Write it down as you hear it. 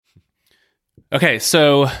Okay,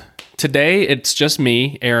 so today it's just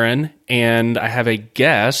me, Aaron, and I have a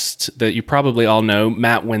guest that you probably all know,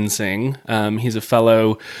 Matt Winsing. He's a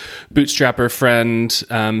fellow bootstrapper friend,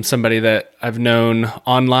 somebody that I've known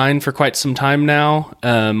online for quite some time now.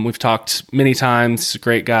 We've talked many times. He's a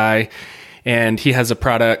great guy, and he has a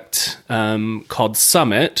product called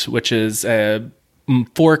Summit, which is a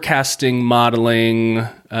forecasting, modeling,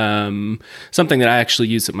 something that I actually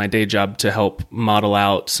use at my day job to help model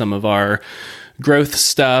out some of our growth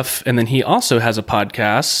stuff. And then he also has a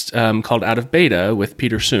podcast called Out of Beta with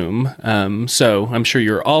Peter Soom. So I'm sure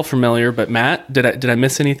you're all familiar, but Matt, did I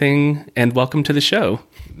miss anything? And welcome to the show.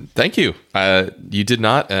 Thank you. You did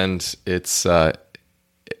not. And it's, I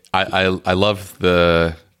love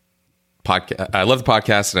the podcast. I love the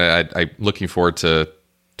podcast, and I'm looking forward to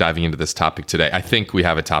diving into this topic today. I think we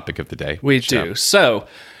have a topic of the day. We do. So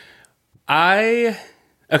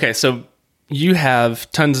so you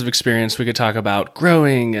have tons of experience. We could talk about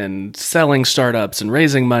growing and selling startups and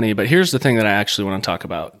raising money, but here's the thing that I actually want to talk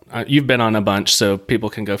about. You've been on a bunch, so people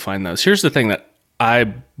can go find those. Here's the thing that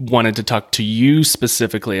I wanted to talk to you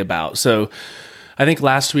specifically about. So I think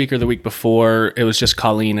last week or the week before, it was just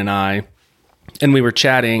Colleen and I, and we were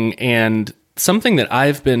chatting, and something that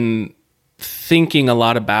I've been thinking a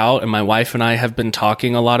lot about, and my wife and I have been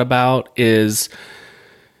talking a lot about, is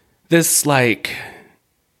this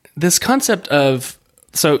concept of,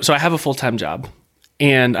 so I have a full-time job,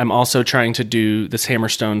 and I'm also trying to do this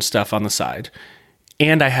Hammerstone stuff on the side.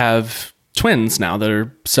 And I have twins now that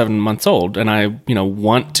are 7 months old, and I,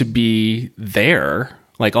 want to be there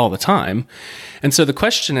like all the time. And so the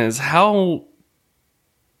question is, how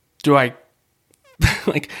do I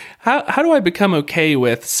how do I become okay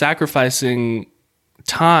with sacrificing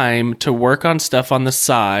time to work on stuff on the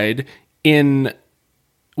side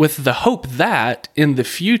with the hope that in the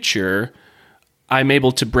future I'm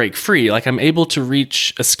able to break free, like I'm able to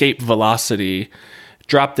reach escape velocity,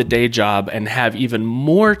 drop the day job, and have even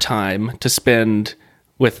more time to spend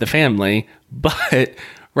with the family. But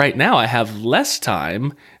right now I have less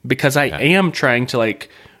time because I am trying to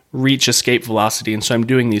reach escape velocity. And so I'm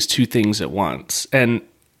doing these two things at once, and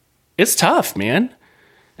it's tough, man.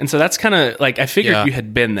 And so that's kind of I figured you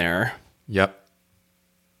had been there. Yep.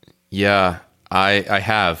 Yeah, I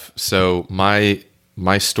have. So my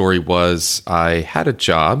story was, I had a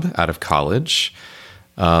job out of college,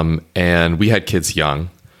 and we had kids young,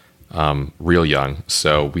 real young.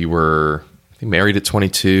 So we were, I think, married at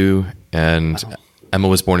 22, and Emma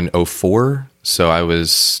was born in 2004. So I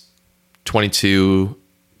was 22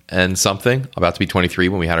 and something, about to be 23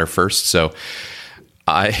 when we had our first. So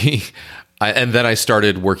and then I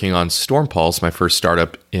started working on Stormpulse, my first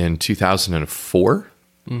startup, in 2004.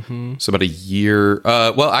 Mm-hmm. So about a year,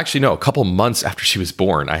 a couple months after she was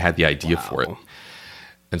born, I had the idea for it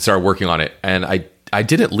and started working on it. And I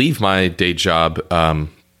didn't leave my day job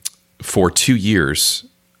for 2 years.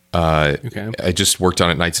 I just worked on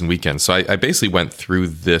it nights and weekends. So I basically went through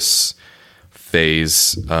this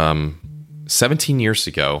phase 17 years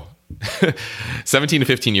ago, 17 to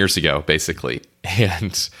 15 years ago, basically.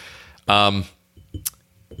 And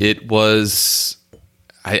it was,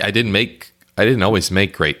 I didn't always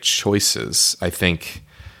make great choices. I think,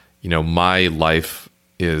 my life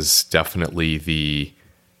is definitely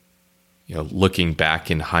looking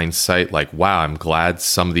back in hindsight, wow, I'm glad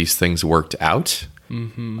some of these things worked out.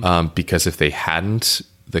 Mm-hmm. Because if they hadn't,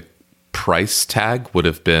 the price tag would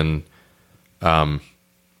have been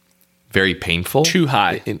very painful. Too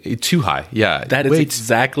high. Too high, yeah. That is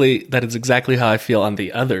exactly how I feel on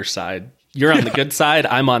the other side. You're on the good side.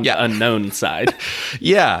 I'm on the unknown side.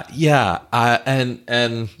 Yeah. And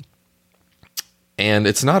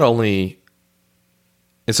it's not only,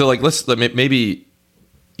 and so maybe,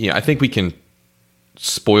 I think we can I'm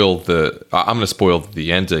going to spoil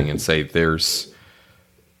the ending and say there's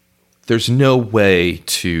no way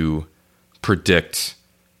to predict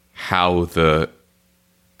how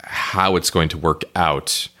it's going to work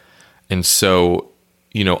out. And so,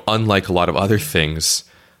 unlike a lot of other things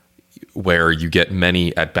where you get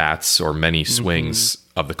many at-bats or many swings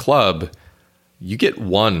of the club, you get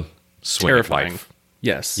one swing of life.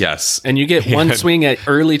 Yes. And you get one swing at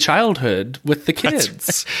early childhood with the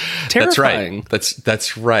kids. Terrifying.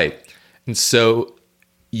 That's right. And so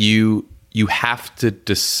you have to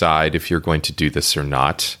decide if you're going to do this or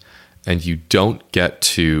not, and you don't get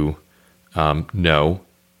to know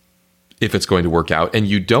if it's going to work out, and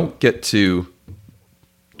you don't get to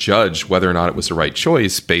judge whether or not it was the right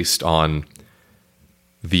choice based on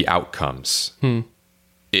the outcomes.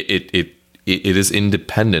 It is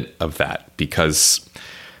independent of that, because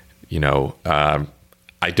I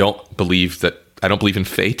don't believe in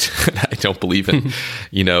fate. I don't believe in,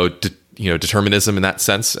 determinism in that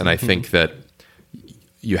sense. And I think that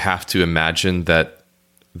you have to imagine that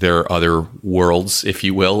there are other worlds, if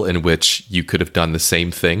you will, in which you could have done the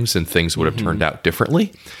same things and things would have turned out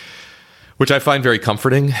differently, which I find very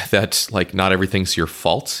comforting, that like not everything's your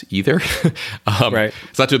fault either. Right.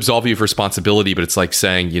 It's not to absolve you of responsibility, but it's like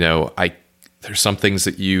saying, there's some things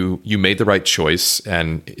that you made the right choice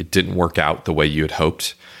and it didn't work out the way you had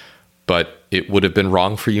hoped, but it would have been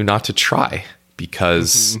wrong for you not to try,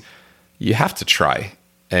 because you have to try.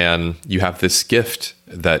 And you have this gift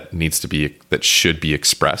that should be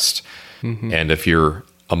expressed. And if you're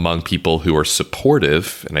among people who are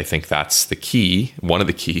supportive, and I think that's the key, one of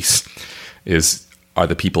the keys are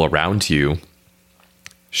the people around you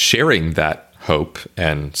sharing that hope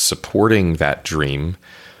and supporting that dream.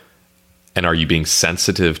 And are you being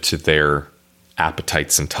sensitive to their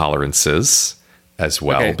appetites and tolerances as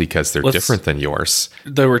well? Okay. Because they're different than yours.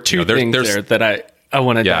 There were two things there that I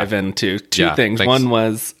want to dive into. Two things. Thanks. One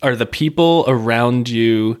was, are the people around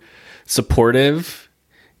you supportive?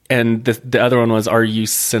 And the other one was, are you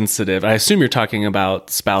sensitive? I assume you're talking about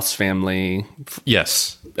spouse, family.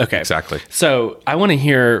 Yes. Okay. Exactly. So I want to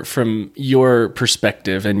hear from your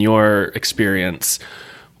perspective and your experience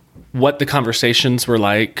what the conversations were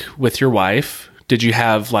like with your wife. Did you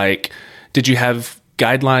have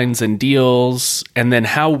guidelines and deals? And then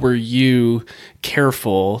how were you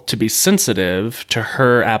careful to be sensitive to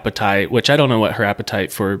her appetite, which I don't know what her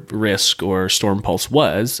appetite for Risk or Storm Pulse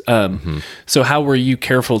was. So how were you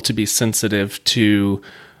careful to be sensitive to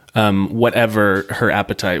whatever her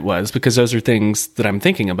appetite was? Because those are things that I'm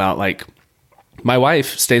thinking about. Like, my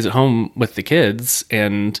wife stays at home with the kids,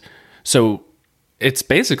 and so it's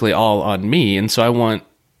basically all on me. And so I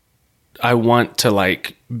want to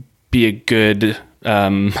like be a good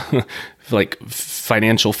like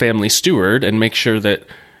financial family steward and make sure that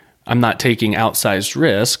I'm not taking outsized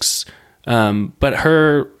risks. But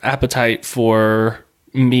her appetite for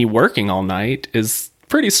me working all night is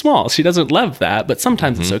pretty small. She doesn't love that, but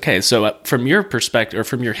sometimes it's okay. So from your perspective, or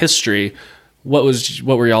from your history, what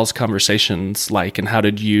were y'all's conversations like, and how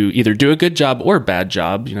did you either do a good job or bad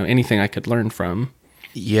job? Anything I could learn from.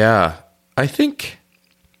 Yeah, I think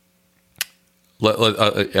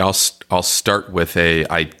I'll start with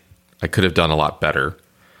I could have done a lot better,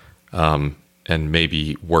 and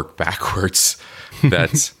maybe work backwards.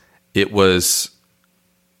 That it was,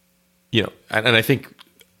 and I think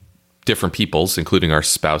different people's, including our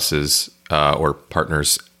spouses or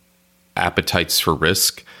partners' appetites for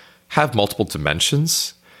risk have multiple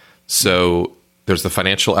dimensions. So there's the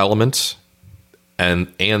financial element, and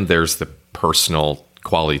there's the personal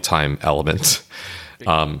quality time element.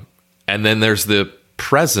 And then there's the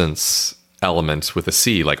presence element with a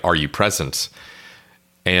C, like, are you present?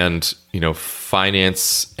 And,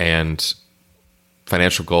 finance and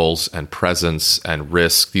financial goals and presence and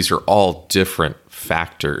risk, these are all different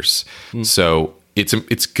factors. So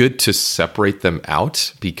it's good to separate them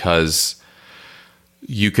out, because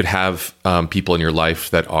you could have people in your life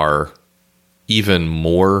that are even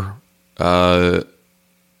more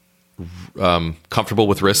comfortable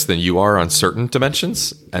with risk than you are on certain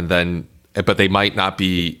dimensions, but they might not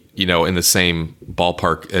be, in the same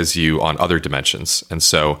ballpark as you on other dimensions. And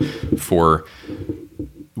so for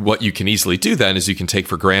what you can easily do then is you can take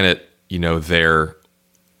for granted, their,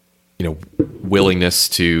 willingness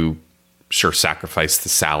to sacrifice the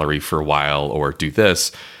salary for a while or do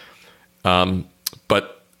this.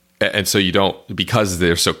 And so you don't, because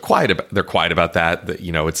they're so quiet about that,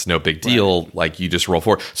 it's no big deal. Right. Like, you just roll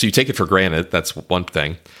forward. So you take it for granted. That's one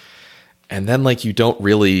thing. And then you don't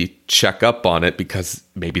really check up on it because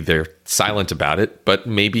maybe they're silent about it, but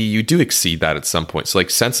maybe you do exceed that at some point. So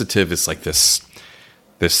sensitive is like this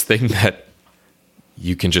thing that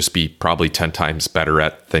you can just be probably 10 times better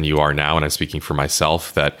at than you are now. And I'm speaking for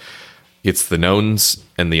myself, that it's the knowns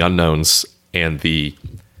and the unknowns and the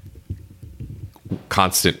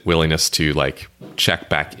constant willingness to check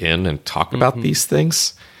back in and talk about these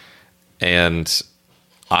things. And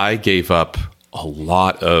I gave up a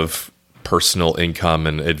lot of personal income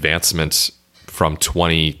and advancement from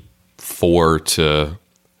 24 to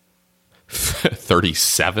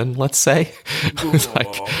 37, let's say.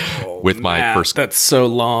 With my first, that's so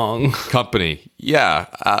long, company.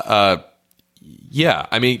 Yeah. Yeah,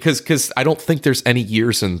 I mean, because I don't think there's any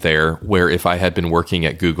years in there where if I had been working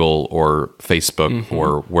at Google or Facebook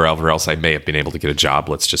or wherever else I may have been able to get a job.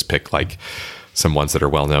 Let's just pick some ones that are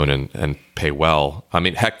well known and pay well. I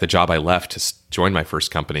mean, heck, the job I left to join my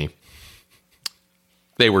first company,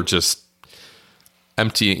 they were just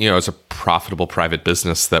empty. It was a profitable private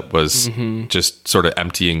business that was just sort of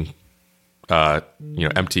emptying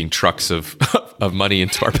emptying trucks of of money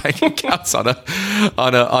into our bank accounts on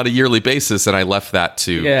a yearly basis, and I left that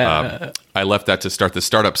to start the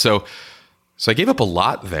startup. So I gave up a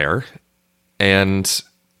lot there, and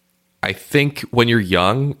I think when you're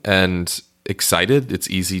young and excited, it's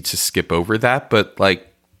easy to skip over that. But like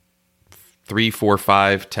 3, 4,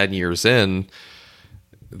 5, 10 years in,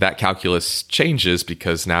 that calculus changes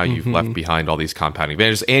because now you've left behind all these compounding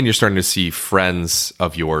advantages, and you're starting to see friends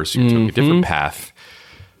of yours who took a different path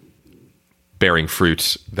bearing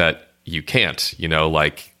fruit that you can't.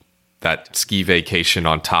 Like that ski vacation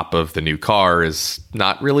on top of the new car is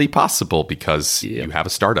not really possible because you have a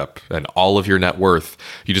startup and all of your net worth.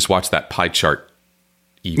 You just watch that pie chart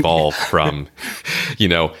evolve from,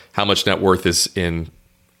 how much net worth is in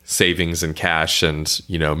savings and cash and,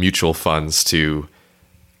 mutual funds to,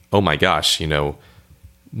 oh my gosh,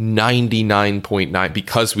 99.9,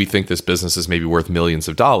 because we think this business is maybe worth millions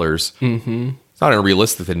of dollars. It's not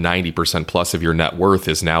unrealistic that 90% plus of your net worth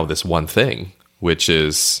is now this one thing, which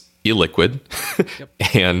is illiquid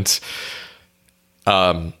and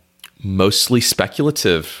mostly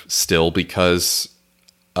speculative still, because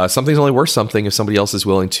something's only worth something if somebody else is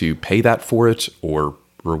willing to pay that for it or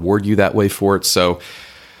reward you that way for it. So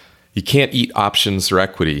you can't eat options or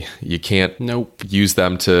equity. You can't use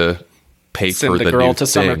them to pay send for the the girl new to thing.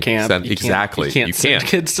 summer camp. Exactly. You can't send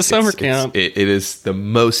kids to summer camp. It is the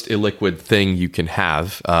most illiquid thing you can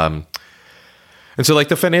have. And so like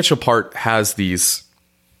the financial part has these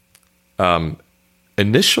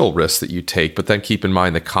initial risks that you take, but then keep in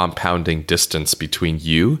mind the compounding distance between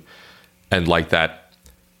you and like that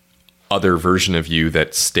other version of you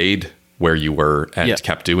that stayed where you were and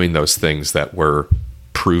kept doing those things that were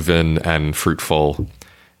proven and fruitful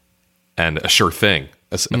and a sure thing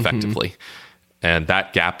effectively. And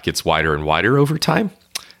that gap gets wider and wider over time.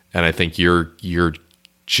 And I think your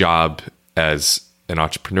job as an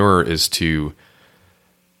entrepreneur is to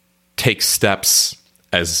take steps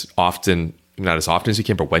as often, not as often as you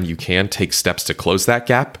can, but when you can, take steps to close that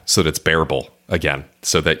gap so that it's bearable again,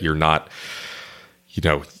 so that you're not,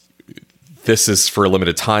 this is for a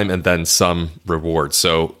limited time and then some reward.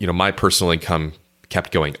 So, my personal income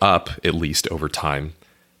kept going up at least over time,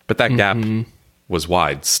 but that gap was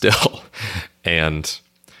wide still. And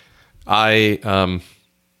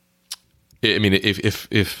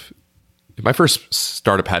if my first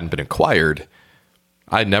startup hadn't been acquired,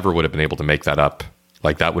 I never would have been able to make that up.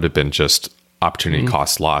 Like that would have been just opportunity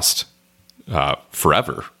cost lost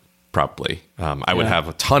forever, probably. I would have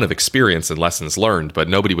a ton of experience and lessons learned, but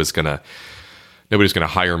nobody was gonna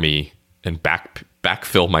hire me and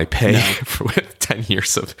backfill my pay with 10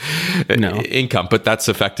 years of income. But that's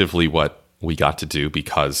effectively what we got to do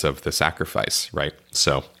because of the sacrifice, right?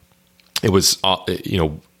 So it was,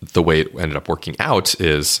 the way it ended up working out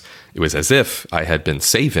is it was as if I had been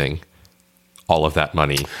saving all of that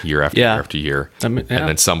money year after year after year. And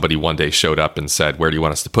then somebody one day showed up and said, "Where do you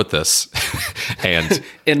want us to put this?" And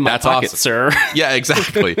in my that's pocket, awesome. sir. Yeah,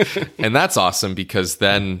 exactly. And that's awesome because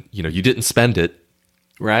then, you didn't spend it.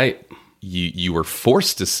 Right. You were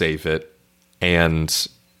forced to save it. And,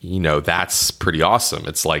 that's pretty awesome.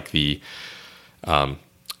 It's like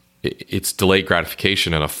it's delayed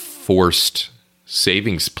gratification and a forced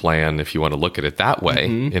savings plan, if you want to look at it that way,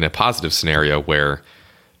 in a positive scenario where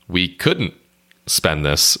we couldn't spend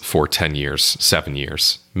this for 10 years, 7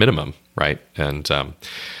 years minimum, right? And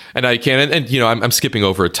I can, I'm skipping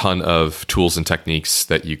over a ton of tools and techniques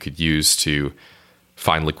that you could use to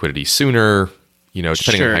find liquidity sooner,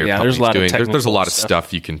 depending on how your company's doing. There's a lot of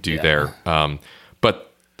stuff you can do there.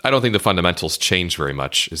 But I don't think the fundamentals change very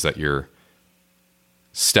much, is that you're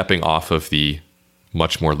stepping off of the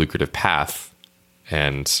much more lucrative path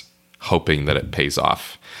and hoping that it pays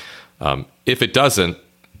off. If it doesn't,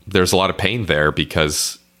 there's a lot of pain there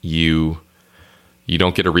because you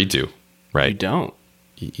don't get a redo, right? You don't.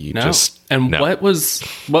 No. What was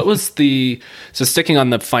so sticking on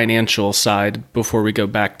the financial side before we go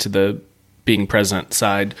back to the being present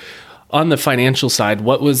side, on the financial side,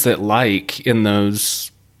 what was it like in those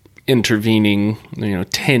intervening,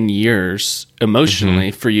 10 years emotionally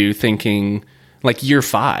for you, thinking like year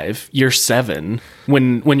 5, year 7,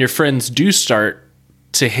 when your friends do start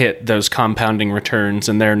to hit those compounding returns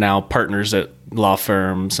and they're now partners at law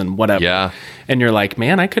firms and whatever. Yeah. And you're like,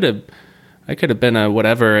 man, I could have been a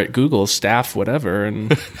whatever at Google, staff, whatever.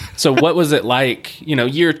 And so what was it like,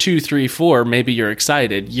 year 2, 3, 4, maybe you're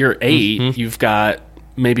excited. Year 8, you've got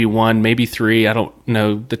maybe 1, maybe 3. I don't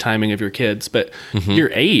know the timing of your kids, but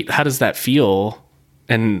year 8, how does that feel?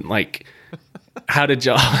 And like, how did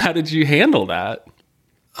you handle that?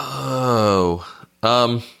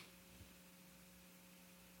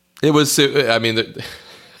 It was. I mean,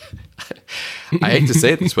 I hate to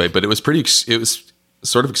say it this way, but it was pretty. It was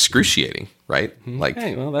sort of excruciating, right? Like,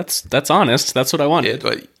 hey, well, that's honest. That's what I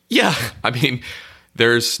wanted. Yeah, I mean,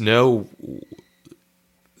 there's no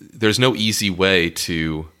easy way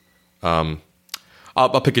to.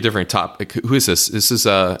 I'll pick a different topic. Who is this? This is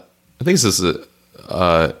I think this is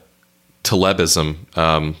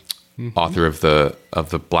Talebism, author of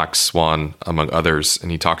the Black Swan, among others, and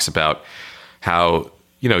he talks about how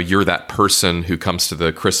you're that person who comes to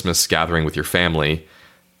the Christmas gathering with your family,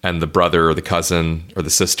 and the brother or the cousin or the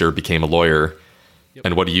sister became a lawyer,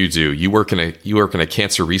 and what do? You work in a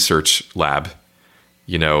cancer research lab,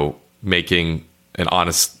 making an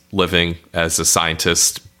honest living as a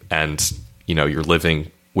scientist, and you're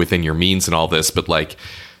living within your means and all this, but like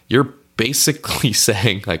you're basically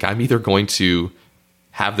saying like, I'm either going to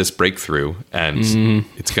have this breakthrough and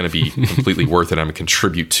it's going to be completely worth it. I'm going to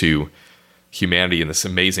contribute to humanity in this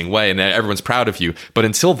amazing way, and everyone's proud of you. But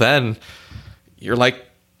until then, you're like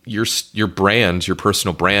your brand, your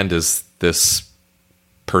personal brand is this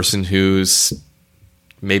person who's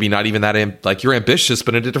maybe not even that like you're ambitious,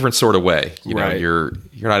 but in a different sort of way. You're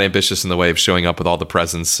not ambitious in the way of showing up with all the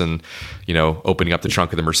presents and opening up the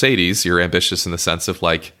trunk of the Mercedes. You're ambitious in the sense of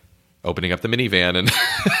like opening up the minivan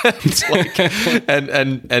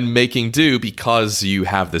and and making do because you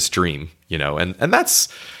have this dream. And that's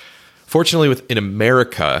fortunately in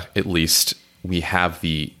America, at least, we have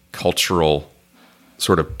the cultural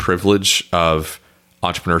sort of privilege of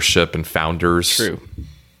entrepreneurship and founders. True.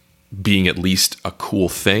 Being at least a cool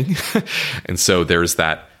thing. And so there's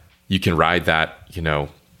that, you can ride that,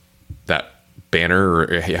 that banner,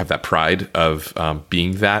 or you have that pride of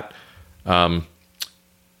being that. And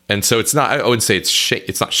so it's not, I wouldn't say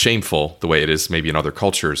it's not shameful the way it is maybe in other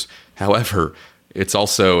cultures. However, it's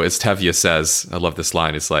also, as Tevye says, I love this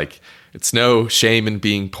line, it's like, it's no shame in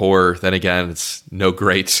being poor. Then again, it's no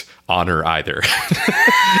great honor either.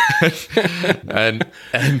 and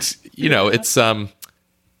it's,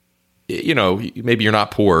 maybe you're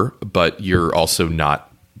not poor, but you're also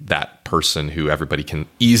not that person who everybody can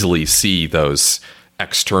easily see those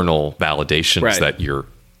external validations that you're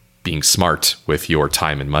being smart with your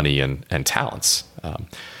time and money and talents.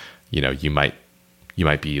 You might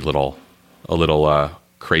be a little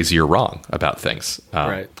crazy or wrong about things.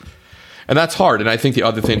 Right. And that's hard. And I think the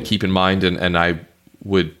other thing to keep in mind, and I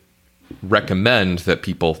would recommend that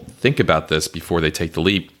people think about this before they take the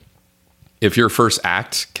leap. If your first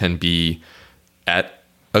act can be at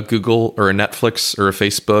a Google or a Netflix or a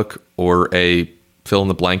Facebook or a fill in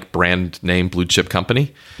the blank brand name blue chip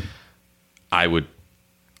company, I would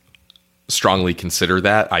strongly consider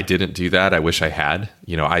that. I didn't do that. I wish I had.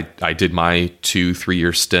 I did my 2-3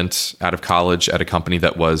 year stint out of college at a company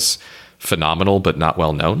that was phenomenal but not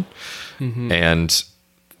well known. Mm-hmm. And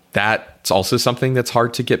that's also something that's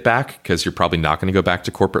hard to get back, because you're probably not going to go back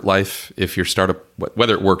to corporate life if your startup,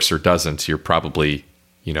 whether it works or doesn't, you're probably,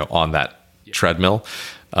 on that treadmill.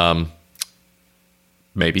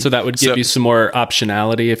 Maybe. So that would give you some more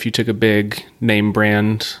optionality if you took a big name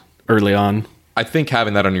brand early on. I think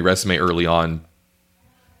having that on your resume early on,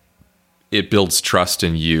 it builds trust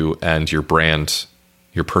in you and your brand,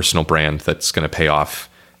 your personal brand, that's going to pay off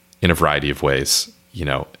in a variety of ways.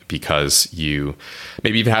 Because you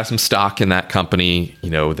maybe even have some stock in that company,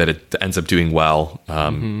 that it ends up doing well,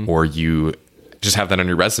 or you just have that on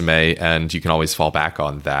your resume and you can always fall back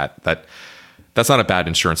on that. That's not a bad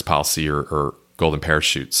insurance policy or golden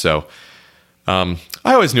parachute. So I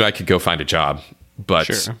always knew I could go find a job, but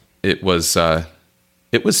sure. It was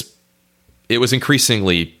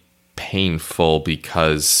increasingly painful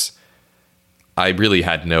because I really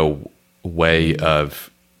had no way of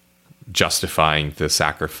justifying the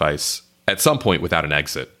sacrifice at some point without an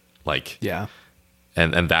exit.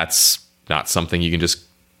 And that's not something you can just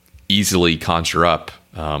easily conjure up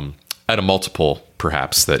at a multiple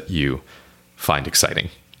perhaps that you find exciting,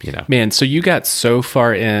 Man, so you got so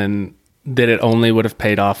far in that it only would have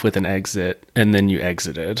paid off with an exit, and then you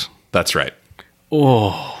exited. That's right.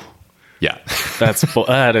 Oh yeah. That's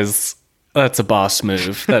a boss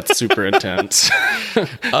move. That's super intense.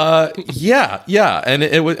 Yeah. And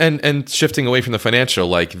it was, and shifting away from the financial,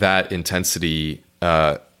 like that intensity,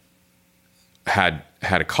 had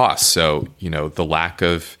a cost. So, the lack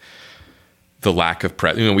of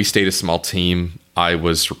we stayed a small team. I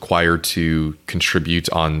was required to contribute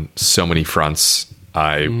on so many fronts.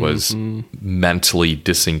 I was mentally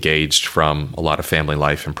disengaged from a lot of family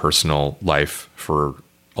life and personal life for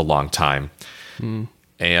a long time.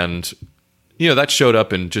 And that showed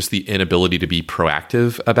up in just the inability to be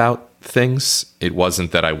proactive about things. It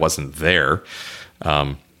wasn't that I wasn't there.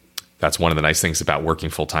 that's one of the nice things about working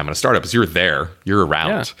full time in a startup is you're there, you're around,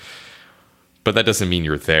 Yeah. but that doesn't mean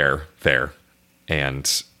you're there.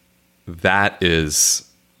 And that is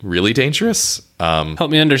really dangerous. Help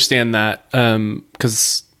me understand that,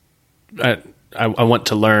 because I want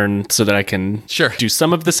to learn so that I can Sure. do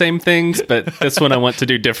some of the same things, but this one I want to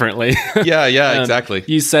do differently. Yeah, exactly.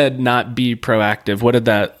 You said not be proactive. What did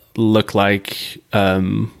that look like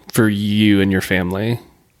for you and your family?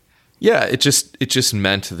 Yeah, it just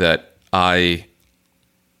meant that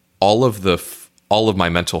all of my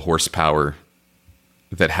mental horsepower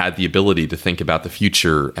that had the ability to think about the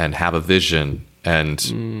future and have a vision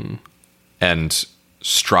and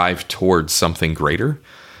strive towards something greater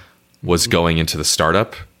was going into the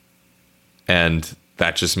startup. And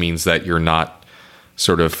that just means that you're not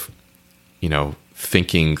sort of,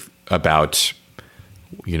 thinking about,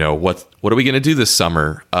 what are we going to do this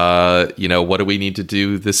summer? What do we need to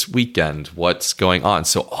do this weekend? What's going on?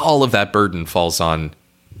 So all of that burden falls on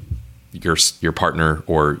your partner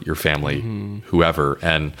or your family, whoever.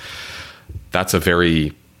 And that's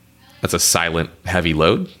a silent, heavy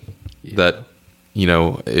load that,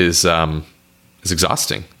 is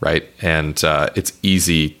exhausting. Right. And, it's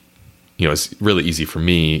easy, it's really easy for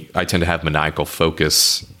me. I tend to have maniacal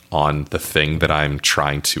focus on the thing that I'm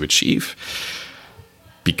trying to achieve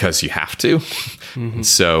because you have to. And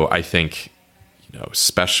so I think,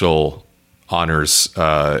 special honors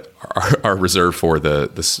are reserved for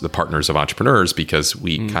the partners of entrepreneurs, because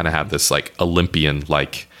we kind of have this like Olympian,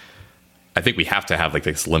 like, I think we have to have like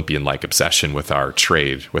this Olympian like obsession with our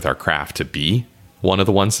trade, with our craft, to be one of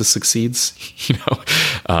the ones that succeeds.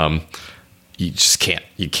 You just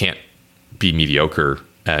can't be mediocre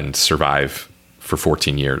and survive for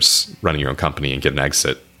 14 years running your own company and get an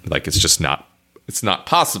exit. Like, it's not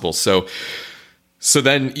possible. So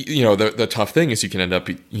then, the tough thing is you can end up,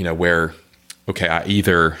 where, okay, I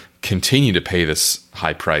either continue to pay this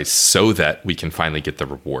high price so that we can finally get the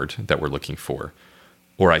reward that we're looking for,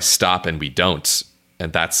 or I stop and we don't.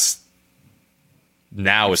 And that's,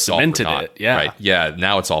 now it's all for cemented naught. it, yeah. Right. Yeah.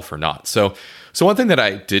 Now it's all for naught. So one thing that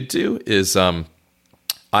I did do is,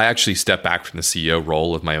 I actually stepped back from the CEO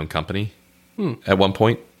role of my own company at one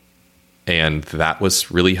point. And that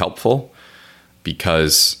was really helpful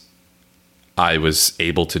because I was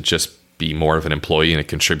able to just be more of an employee and a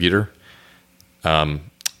contributor. And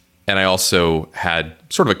I also had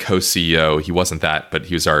sort of a co-CEO. He wasn't that, but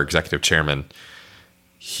he was our executive chairman.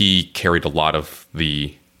 He carried a lot of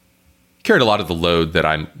the load that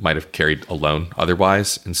I might have carried alone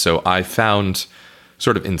otherwise. And so I found,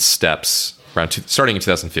 sort of in steps, starting in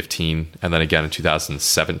 2015 and then again in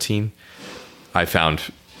 2017, I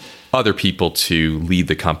found other people to lead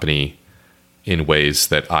the company in ways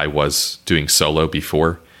that I was doing solo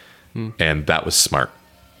before. And that was smart,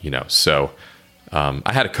 So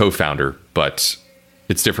I had a co-founder, but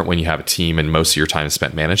it's different when you have a team and most of your time is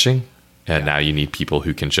spent managing. And now you need people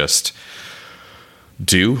who can just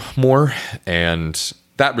do more. And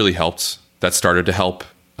that really helped. That started to help.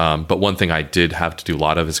 But one thing I did have to do a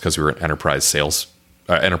lot of is because we were an enterprise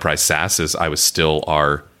SaaS, is I was still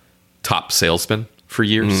our top salesman for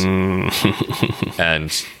years.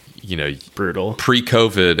 And, Brutal.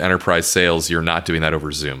 Pre-COVID enterprise sales, you're not doing that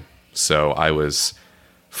over Zoom. So I was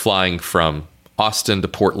flying from Austin to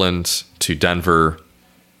Portland to Denver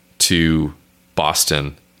to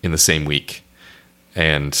Boston in the same week.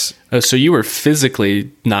 And So you were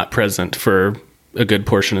physically not present for a good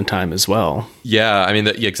portion of time as well. yeah, I mean,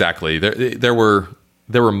 exactly. There were,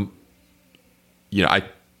 it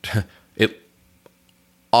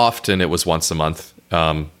was once a month,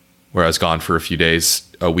 where I was gone for a few days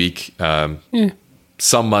a week.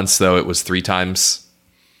 Some months though, it was 3 times.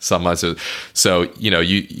 Some months. So,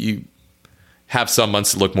 you have some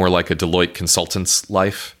months that look more like a Deloitte consultant's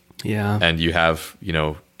life. Yeah. And you have,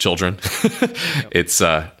 children. It's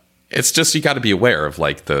just, you got to be aware of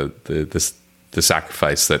like the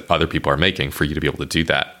sacrifice that other people are making for you to be able to do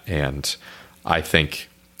that. And I think,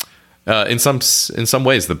 in some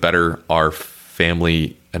ways, the better our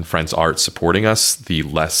family and friends are at supporting us, the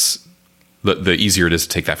easier it is to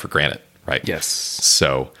take that for granted. Right. Yes.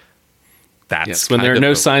 So that's when there are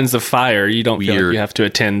no signs of fire, you don't feel like you have to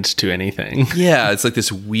attend to anything. Yeah. It's like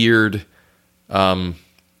this weird,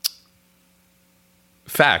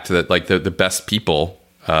 fact that like the best people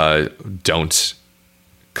don't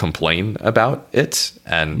complain about it,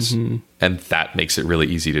 and that makes it really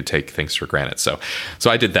easy to take things for granted. So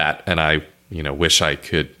I did that, and I wish I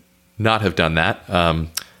could not have done that,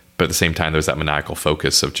 but at the same time there's that maniacal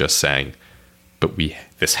focus of just saying, but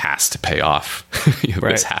this has to pay off.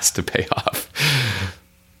 Right. This has to pay off.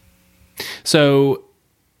 So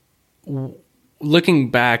looking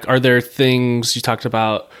back, are there things you talked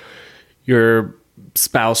about your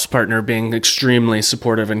spouse partner being extremely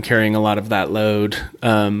supportive and carrying a lot of that load?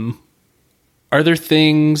 Are there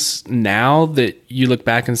things now that you look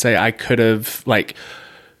back and say, I could have, like,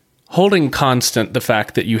 holding constant the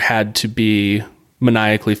fact that you had to be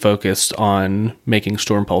maniacally focused on making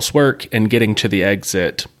Storm Pulse work and getting to the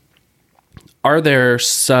exit? Are there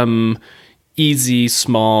some easy,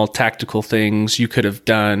 small, tactical things you could have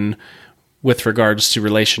done with regards to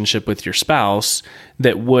relationship with your spouse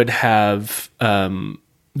that would have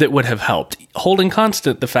helped? Holding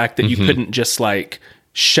constant the fact that you couldn't just like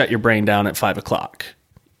shut your brain down at 5 o'clock.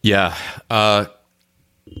 Yeah. I'd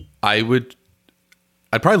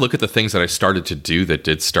probably look at the things that I started to do that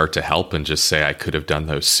did start to help and just say I could have done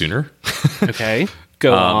those sooner. Okay.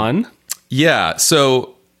 Go on. Yeah.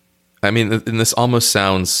 So, I mean, and this almost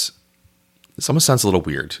sounds a little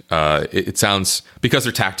weird. It sounds, because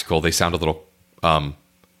they're tactical, they sound a little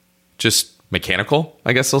just mechanical,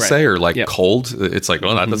 I guess I'll say, or like cold. It's like,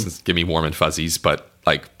 well, that doesn't give me warm and fuzzies, but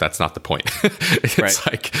like, that's not the point. It's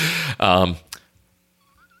like,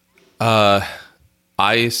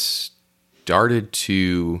 I started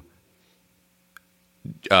to,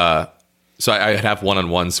 so I'd have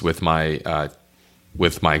one-on-ones with my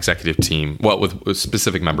executive team. Well, with a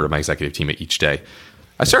specific member of my executive team each day.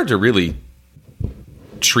 I started to really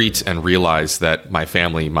treat and realize that my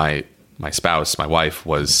family, my spouse, my wife,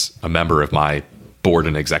 was a member of my board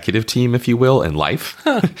and executive team, if you will, in life.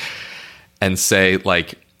 And say,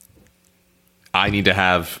 like, I need to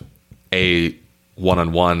have a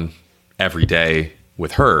one-on-one every day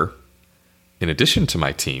with her in addition to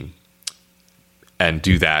my team, and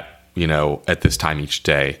do that, at this time each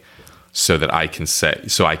day, so that I can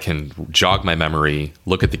jog my memory,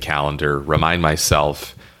 look at the calendar, remind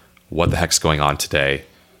myself what the heck's going on today,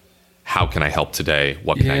 how can I help today,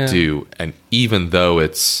 what can I do? And even though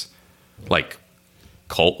it's like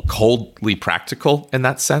coldly practical in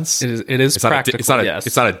that sense, it is practical.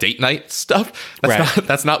 It's not a date night stuff.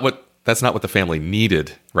 That's not what the family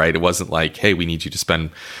needed, right? It wasn't like, hey, we need you to spend,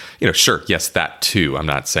 sure, yes, that too. I'm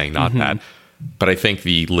not saying not that, but I think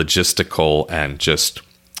the logistical and just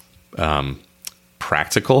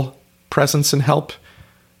practical presence and help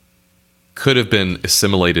could have been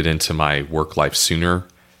assimilated into my work life sooner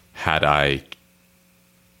had I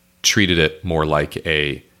treated it more like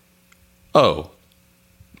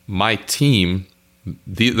my team,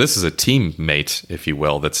 this is a teammate, if you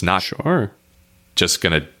will, that's not just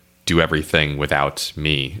going to do everything without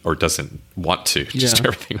me, or doesn't want to just do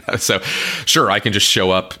everything without. So sure, I can just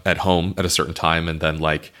show up at home at a certain time and then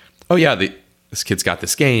like, oh yeah, this kid's got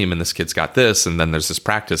this game and this kid's got this, and then there's this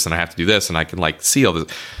practice and I have to do this, and I can like see all this.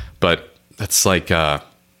 But that's like,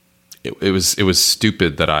 it was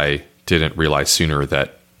stupid that I didn't realize sooner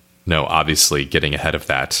that, no, obviously getting ahead of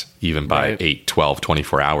that, even by 8, 12,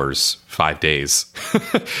 24 hours, 5 days,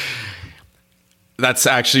 that's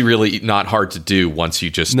actually really not hard to do once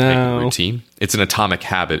you just make a routine. It's an atomic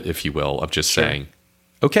habit, if you will, of just saying,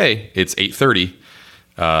 okay, it's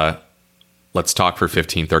 8:30. Let's talk for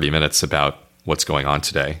 15, 30 minutes about what's going on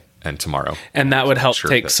today and tomorrow. And that would help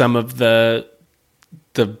take some of the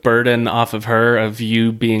burden off of her, of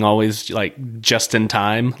you being always like just in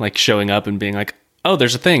time, like showing up and being like, oh,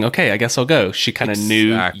 there's a thing. Okay, I guess I'll go. She kind of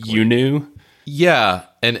knew you knew. Yeah.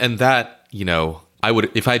 And that, I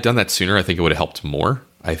would, if I had done that sooner, I think it would have helped more.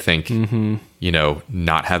 I think,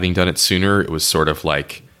 not having done it sooner, it was sort of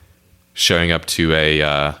like showing up to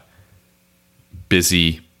a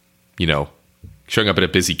busy, showing up at a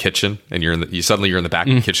busy kitchen, and you're in the back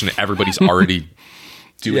of the kitchen, and everybody's already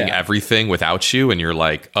doing everything without you, and you're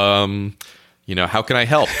like, how can I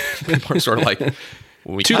help? People are sort of like,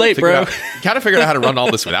 too late, bro. Kind of figured out how to run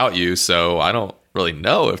all this without you, so I don't really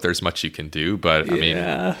know if there's much you can do. But I mean,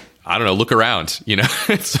 I don't know. Look around.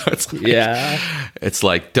 It's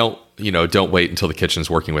like don't wait until the kitchen's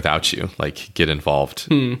working without you. Like, get involved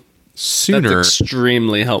sooner. That's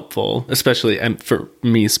extremely helpful, especially for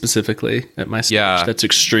me specifically at my stage. Yeah, that's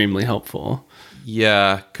extremely helpful.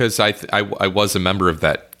 Yeah, because I was a member of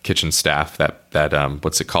that kitchen staff. That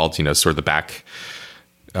what's it called? Sort of the back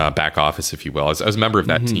office, if you will. I was a member of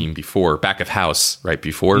that team before, back of house, right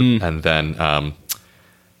before, and then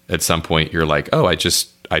at some point you're like, oh, I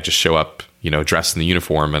just show up, dressed in the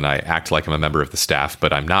uniform, and I act like I'm a member of the staff,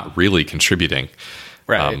 but I'm not really contributing,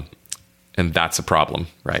 right? And that's a problem,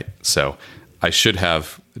 right? So I should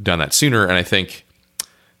have done that sooner. And I think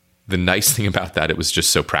the nice thing about that, it was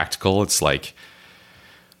just so practical. It's like,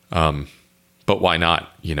 but why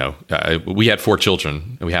not? We had 4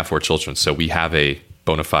 children, and we have 4 children, so we have a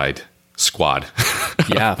bona fide squad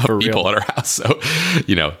Yeah, for people real. at our house. So,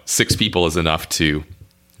 6 people is enough to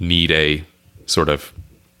need a sort of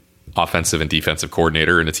offensive and defensive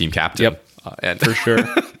coordinator and a team captain. Yep, and for sure.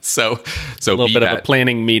 so A little bit of a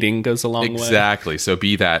planning meeting goes a long way. Exactly. So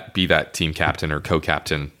be that team captain or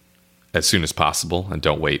co-captain as soon as possible, and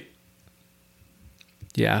don't wait.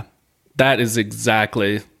 Yeah, that is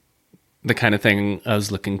exactly the kind of thing I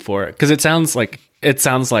was looking for. Because it sounds like,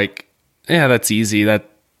 yeah, that's easy.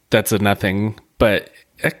 That's a nothing, but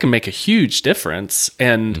it can make a huge difference.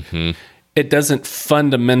 And it doesn't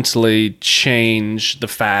fundamentally change the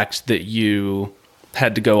fact that you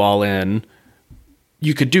had to go all in.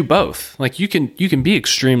 You could do both. Like you can be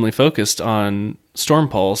extremely focused on Storm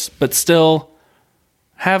Pulse, but still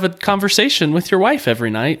have a conversation with your wife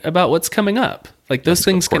every night about what's coming up. Like those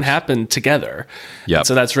things can happen together. Yeah.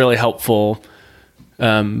 So that's really helpful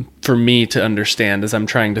for me to understand as I'm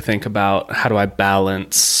trying to think about how do I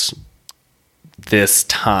balance this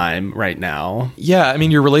time right now. Yeah, I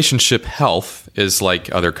mean, your relationship health is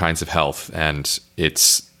like other kinds of health, and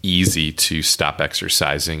it's easy to stop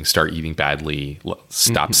exercising, start eating badly,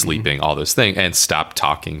 stop sleeping, all those things, and stop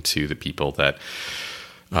talking to the people that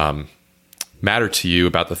matter to you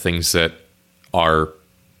about the things that are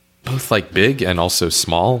both like big and also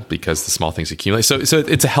small, because the small things accumulate. So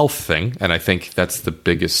it's a health thing, and I think that's the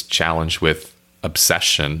biggest challenge with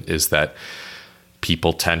obsession is that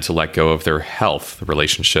people tend to let go of their health,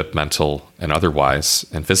 relationship, mental, and otherwise,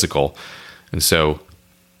 and physical. And so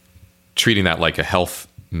treating that like a health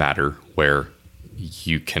matter where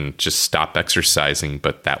you can just stop exercising,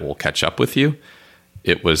 but that will catch up with you.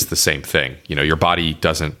 It was the same thing. Your body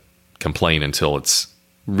doesn't complain until it's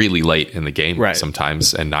really late in the game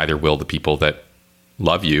sometimes, and neither will the people that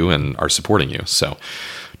love you and are supporting you. So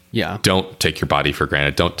yeah, don't take your body for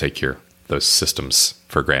granted. Don't take those systems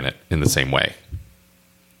for granted in the same way.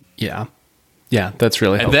 Yeah. Yeah, that's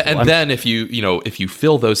really helpful. And then if you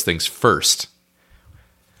fill those things first,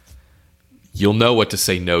 you'll know what to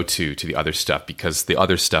say no to the other stuff, because the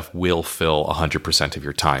other stuff will fill 100% of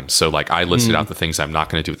your time. So like I listed out the things I'm not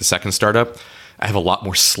going to do with the second startup. I have a lot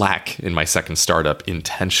more slack in my second startup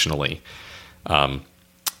intentionally,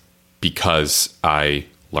 because I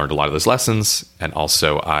learned a lot of those lessons. And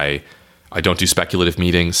also I don't do speculative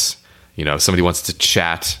meetings. If somebody wants to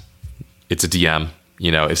chat, it's a DM.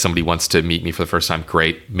 If somebody wants to meet me for the first time,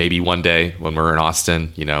 great. Maybe one day when we're in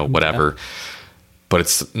Austin, whatever. Yeah. But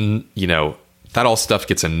it's, that all stuff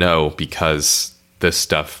gets a no, because this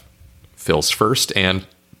stuff fills first. And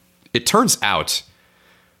it turns out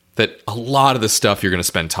that a lot of the stuff you're going to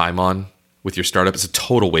spend time on with your startup is a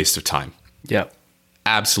total waste of time. Yeah.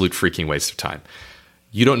 Absolute freaking waste of time.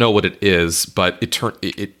 You don't know what it is, but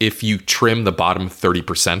if you trim the bottom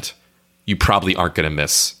 30%, you probably aren't going to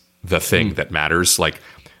miss the thing that matters. Like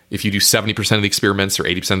if you do 70% of the experiments or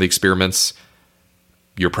 80% of the experiments,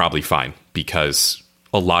 you're probably fine, because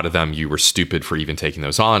a lot of them you were stupid for even taking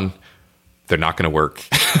those on. They're not going to work.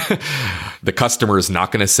 The customer is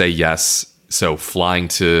not going to say yes. So flying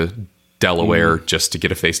to Delaware just to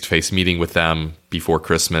get a face-to-face meeting with them before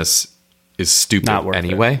Christmas is stupid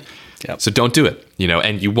anyway. Yep. So don't do it,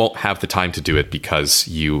 and you won't have the time to do it because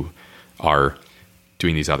you are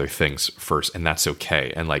doing these other things first, and that's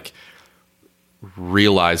okay. And like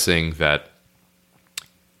realizing that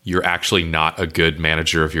you're actually not a good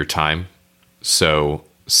manager of your time. So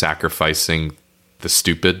sacrificing the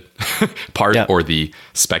stupid part or the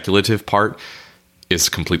speculative part is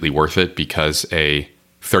completely worth it, because a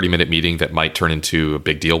 30-minute meeting that might turn into a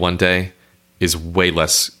big deal one day is way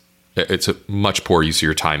less. It's a much poorer use of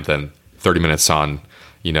your time than 30 minutes on,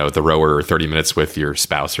 the rower, or 30 minutes with your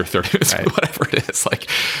spouse, or 30 minutes, whatever it is. Like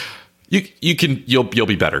you'll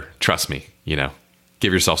be better. Trust me,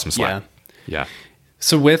 give yourself some slack. Yeah.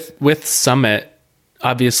 So with Summit,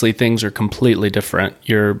 obviously things are completely different.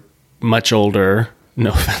 You're much older.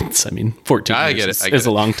 No offense. I mean, 14 years is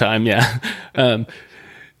a long time. Yeah.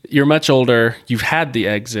 You're much older. You've had the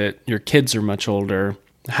exit. Your kids are much older.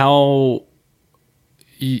 How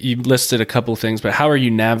you listed a couple of things, but how are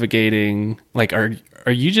you navigating? Like, are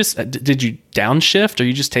you just, did you downshift? Are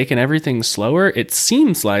you just taking everything slower? It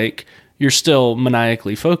seems like you're still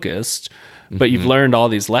maniacally focused, but you've learned all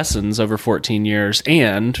these lessons over 14 years.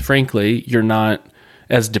 And frankly, you're not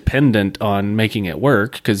as dependent on making it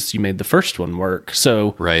work because you made the first one work.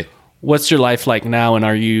 So what's your life like now? And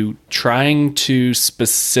are you trying to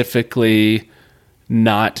specifically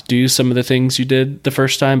not do some of the things you did the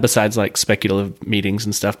first time, besides like speculative meetings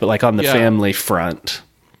and stuff, but like on the family front?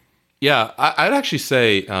 Yeah, I'd actually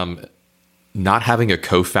say not having a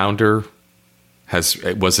co-founder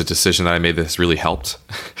was a decision that I made that has really helped.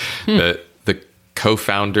 The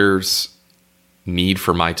co-founders need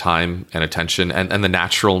for my time and attention, and the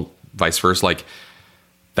natural vice versa, like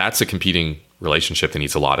that's a competing relationship that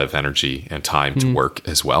needs a lot of energy and time to work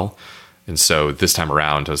as well. And so this time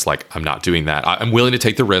around, I was like, I'm not doing that. I'm willing to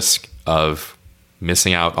take the risk of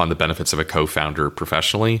missing out on the benefits of a co-founder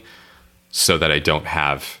professionally so that I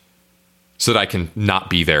can not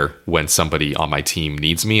be there when somebody on my team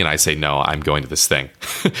needs me and I say, no, I'm going to this thing.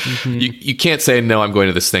 You can't say, no, I'm going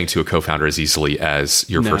to this thing to a co-founder as easily as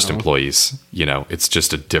your first employees. It's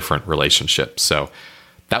just a different relationship. So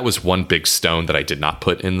that was one big stone that I did not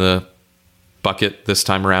put in the bucket this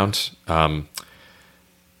time around.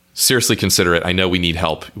 Seriously consider it. I know we need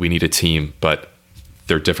help. We need a team, but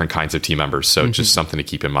they're different kinds of team members. So just something to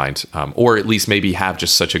keep in mind. Or at least maybe have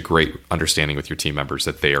just such a great understanding with your team members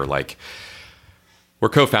that they are like, we're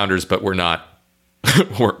co-founders, but we're not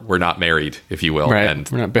we're not married, if you will. Right. And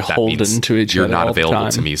we're not beholden to each other. You're not all the available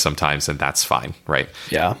time. to me sometimes, and that's fine. Right.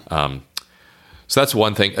 Yeah. So that's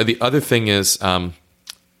one thing. The other thing is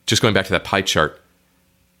just going back to that pie chart.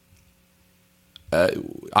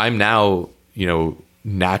 I'm now,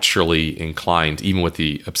 naturally inclined, even with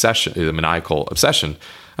the obsession, the maniacal obsession,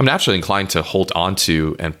 I'm naturally inclined to hold on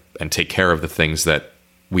to and take care of the things that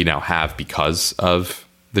we now have because of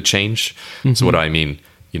the change. So what do I mean?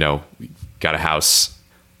 We got a house.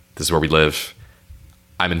 This is where we live.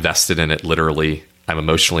 I'm invested in it, literally. I'm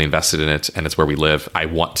emotionally invested in it, and it's where we live. I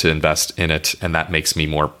want to invest in it, and that makes me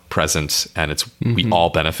more present, and we all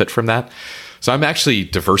benefit from that. So I'm actually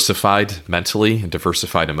diversified mentally and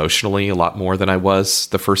diversified emotionally a lot more than I was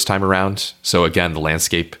the first time around. So again, the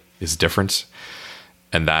landscape is different,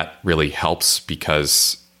 and that really helps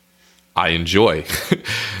because I enjoy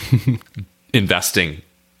investing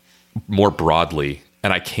more broadly,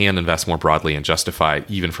 and I can invest more broadly and justify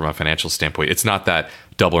even from a financial standpoint. It's not that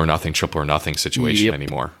double or nothing, triple or nothing situation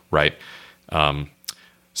anymore, right?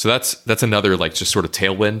 So that's another like just sort of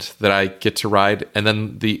tailwind that I get to ride. And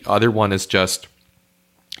then the other one is just,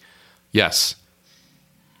 yes,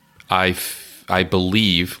 I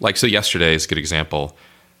believe, like, so yesterday is a good example.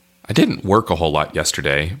 I didn't work a whole lot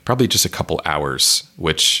yesterday, probably just a couple hours,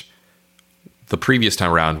 which the previous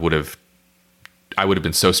time around I would have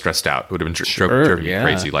been so stressed out. It would have been driven me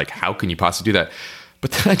crazy. Like, how can you possibly do that?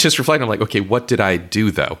 But then I just reflected. I'm like, okay, what did I do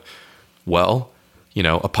though? Well,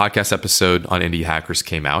 a podcast episode on Indie Hackers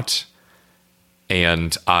came out,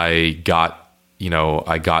 and I got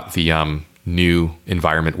the new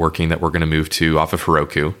environment working that we're going to move to off of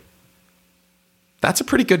Heroku. That's a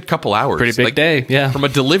pretty good couple hours. Pretty big day, yeah. From a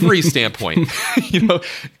delivery standpoint,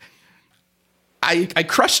 I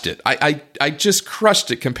crushed it. I just crushed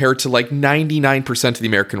it compared to like 99% of the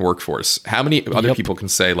American workforce. How many other people can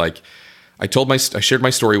say like, I shared my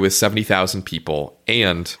story with 70,000 people,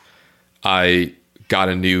 and I got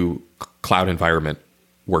a new cloud environment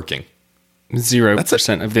working.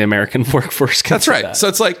 0% of the American workforce can That's say right. that. So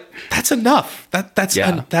it's like, that's enough.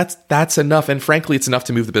 That's enough. And frankly, it's enough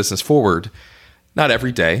to move the business forward. Not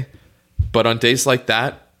every day, but on days like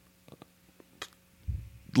that,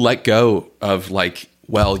 let go of like,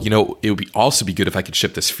 well, it would also be good if I could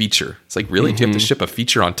ship this feature. It's like, really? Do you have to ship a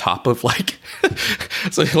feature on top of like,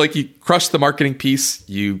 so like you crushed the marketing piece,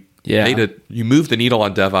 you moved the needle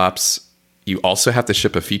on DevOps, you also have to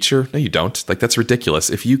ship a feature? No, you don't. Like, that's ridiculous.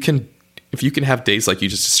 If you can have days like you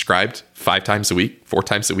just described 5 times a week, 4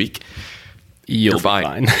 times a week, you're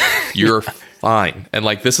fine. You're fine. And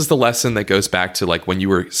like, this is the lesson that goes back to like when you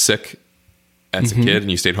were sick as a kid and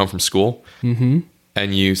you stayed home from school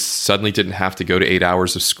and you suddenly didn't have to go to 8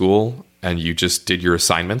 hours of school and you just did your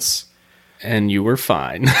assignments. And you were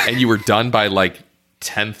fine. And you were done by like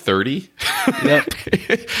 10:30.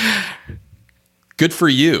 Yep. Good for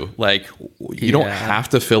you. Like, you don't have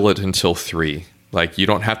to fill it until 3. Like, you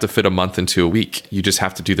don't have to fit a month into a week. You just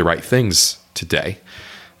have to do the right things today.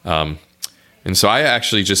 And so I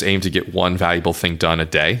actually just aim to get one valuable thing done a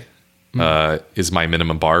day is my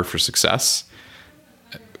minimum bar for success.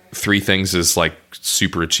 3 things is like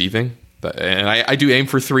super achieving. And I do aim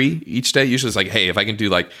for 3 each day. Usually it's like, hey, if I can do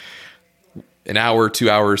like an hour,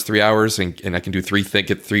 2 hours, 3 hours, and I can do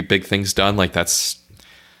get 3 big things done, like that's,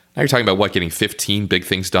 now you're talking about what, getting 15 big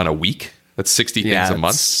things done a week? That's 60 things a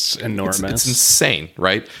month. It's enormous. It's insane,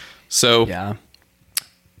 right? So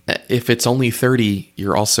if it's only 30,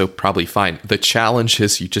 you're also probably fine. The challenge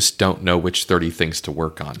is you just don't know which 30 things to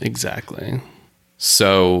work on. Exactly.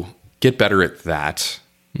 So get better at that.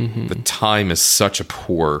 The time is such a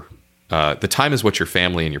the time is what your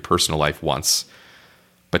family and your personal life wants.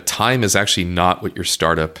 But time is actually not what your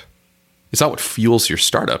startup, it's not what fuels your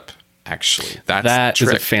startup. Actually, that is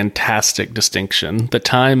a fantastic distinction. The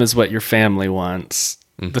time is what your family wants.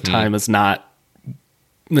 The time is not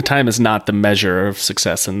the time is not the measure of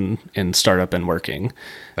success in startup and working.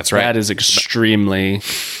 That's right. That is extremely,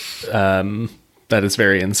 that is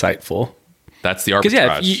very insightful. That's the arbitrage.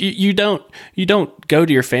 Because yeah, you don't go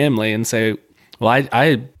to your family and say, well,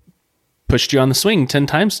 I pushed you on the swing 10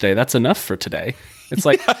 times today. That's enough for today. It's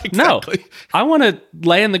like, yeah, exactly. No, I want to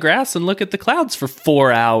lay in the grass and look at the clouds for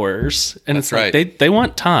 4 hours. And it's like, they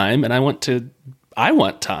want time, and I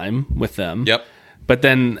want time with them. Yep. But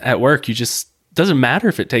then at work, doesn't matter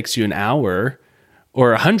if it takes you an hour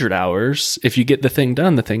or 100 hours. If you get the thing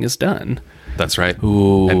done, the thing is done. That's right.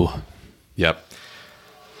 Ooh. Yep.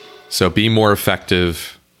 So being more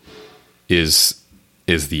effective is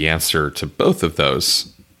the answer to both of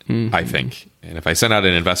those, I think. And if I send out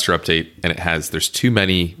an investor update and there's too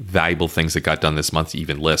many valuable things that got done this month to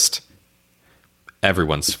even list,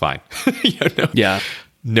 everyone's fine. Yeah.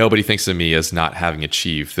 Nobody thinks of me as not having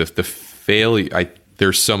achieved the failure.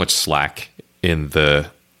 There's so much slack in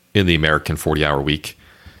the American 40-hour week.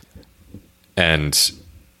 And,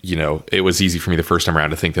 it was easy for me the first time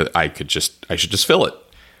around to think that I should just fill it.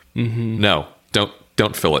 Mm-hmm. No,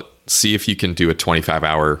 don't fill it. See if you can do a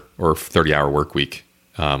 25-hour or 30-hour work week,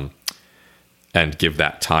 and give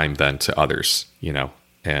that time then to others,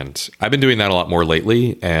 And I've been doing that a lot more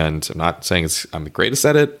lately, and I'm not saying I'm the greatest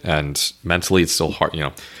at it, and mentally it's still hard,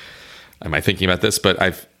 Am I thinking about this?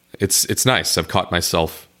 But it's nice. I've caught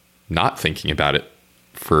myself not thinking about it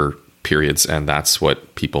for periods, and that's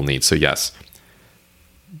what people need. So yes,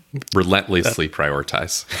 relentlessly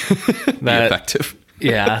prioritize. Be effective.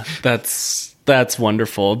 Yeah, that's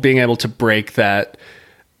wonderful. Being able to break that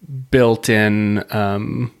built-in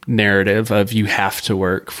narrative of you have to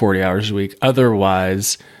work 40 hours a week,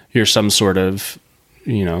 otherwise you're some sort of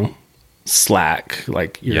slack,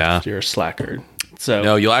 like you're a slacker. So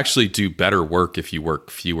no, you'll actually do better work if you work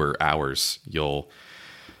fewer hours.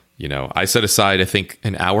 I set aside, I think,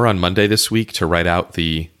 an hour on Monday this week to write out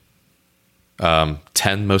the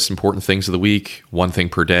 10 most important things of the week, one thing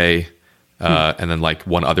per day, and then like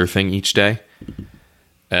one other thing each day.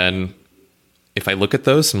 And if I look at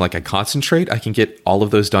those and like I concentrate, I can get all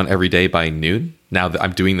of those done every day by noon. Now that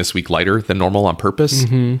I'm doing this week lighter than normal on purpose,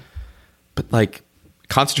 but like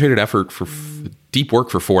concentrated effort for deep work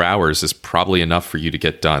for 4 hours is probably enough for you to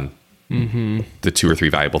get done the 2 or 3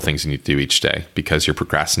 valuable things you need to do each day, because you're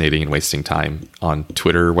procrastinating and wasting time on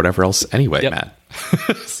Twitter or whatever else anyway, Matt.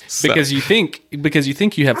 So. Because you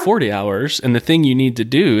think you have 40 hours and the thing you need to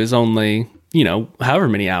do is only, however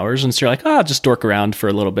many hours. And so you're like, I'll just dork around for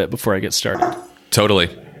a little bit before I get started. Totally.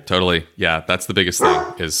 Yeah. That's the biggest thing,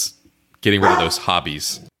 is getting rid of those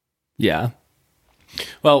hobbies. Yeah.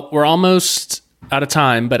 Well, we're almost out of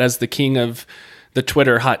time, but as the king of the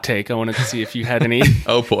Twitter hot take, I wanted to see if you had any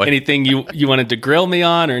oh boy, anything you wanted to grill me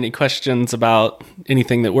on, or any questions about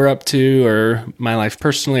anything that we're up to, or my life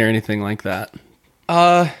personally, or anything like that.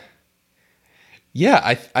 Yeah,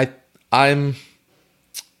 I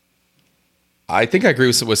think I agree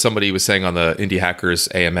with what somebody was saying on the Indie Hackers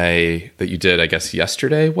AMA that you did, I guess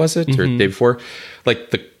yesterday, was it, or the day before? Like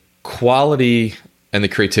the quality and the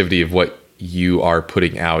creativity of what you are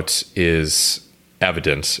putting out is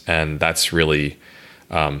evident, and that's really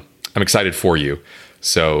I'm excited for you.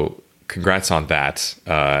 So congrats on that.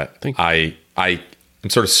 Thank you. I'm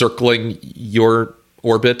sort of circling your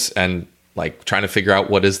orbit and like trying to figure out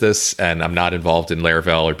what is this, and I'm not involved in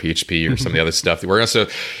Laravel or PHP or some of the other stuff that we're also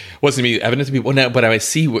wasn't evident to me. Well, now, but I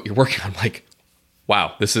see what you're working on. I'm like,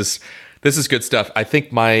 wow, this is good stuff. I think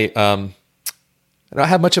I don't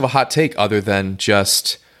have much of a hot take other than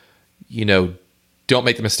just, don't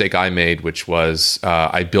make the mistake I made, which was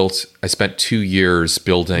I spent 2 years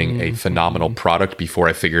building a phenomenal product before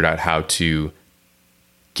I figured out how to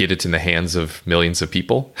get it in the hands of millions of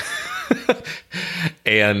people.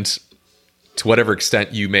 And to whatever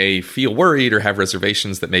extent you may feel worried or have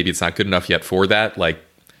reservations that maybe it's not good enough yet for that, like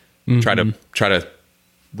try to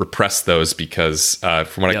repress those, because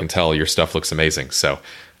from what I can tell, your stuff looks amazing. So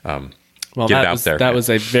well, get it out there. That was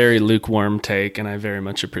a very lukewarm take, and I very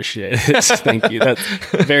much appreciate it. Thank you. That's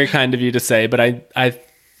very kind of you to say. But I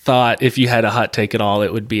thought if you had a hot take at all,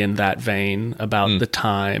 it would be in that vein about the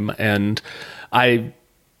time. And I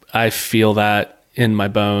feel that in my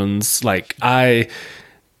bones. Like I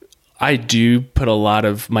do put a lot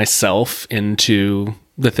of myself into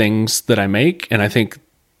the things that I make, and I think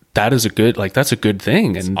that is that's a good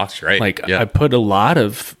thing. And that's right. Like I put a lot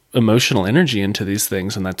of emotional energy into these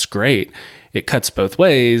things, and that's great. It cuts both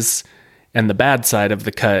ways. And the bad side of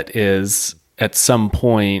the cut is at some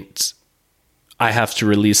point I have to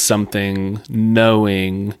release something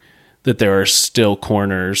knowing that there are still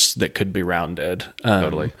corners that could be rounded.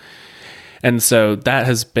 Totally. And so that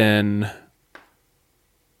has been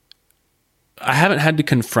I haven't had to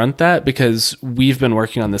confront that because we've been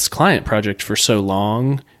working on this client project for so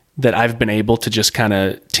long that I've been able to just kind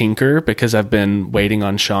of tinker because I've been waiting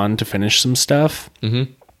on Sean to finish some stuff.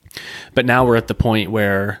 Mm-hmm. But now we're at the point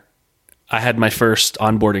where I had my first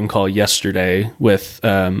onboarding call yesterday with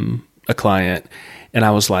a client, and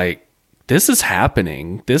I was like, this is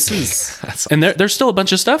happening. This is, and there's still a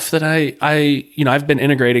bunch of stuff that I've been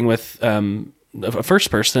integrating with a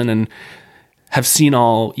first person and have seen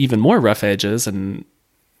all even more rough edges. And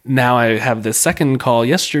now I have this second call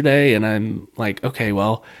yesterday, and I'm like, okay,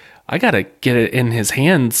 well, I got to get it in his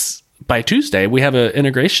hands by Tuesday. We have an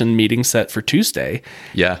integration meeting set for Tuesday.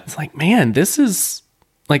 Yeah. It's like, man, this is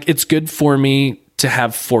like, it's good for me to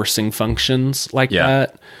have forcing functions like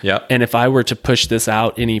that. Yeah. And if I were to push this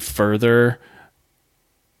out any further,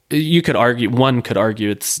 one could argue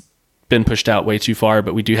it's been pushed out way too far,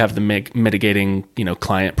 but we do have the mitigating,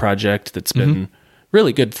 client project that's been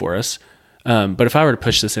really good for us. But if I were to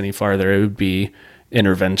push this any farther, it would be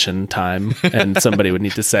intervention time, and somebody would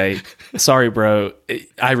need to say, sorry, bro,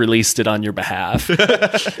 I released it on your behalf.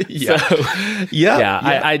 I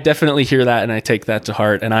definitely hear that, and I take that to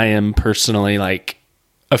heart, and I am personally like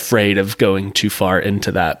afraid of going too far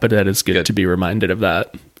into that, but that is good to be reminded of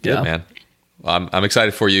that. Good, man. I'm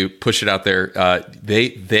excited for you. Push it out there.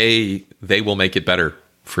 They will make it better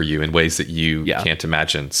for you in ways that you can't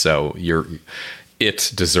imagine. So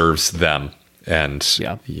it deserves them. And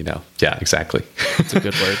exactly. That's a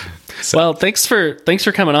good word. Well, thanks for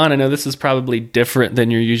coming on. I know this is probably different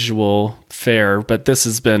than your usual fare, but this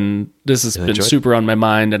has been super on my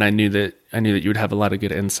mind, and I knew that you would have a lot of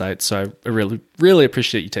good insights. So I really, really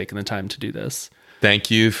appreciate you taking the time to do this.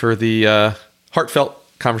 Thank you for the heartfelt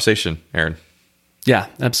conversation, Aaron. Yeah,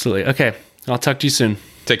 absolutely. Okay. I'll talk to you soon.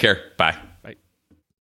 Take care. Bye.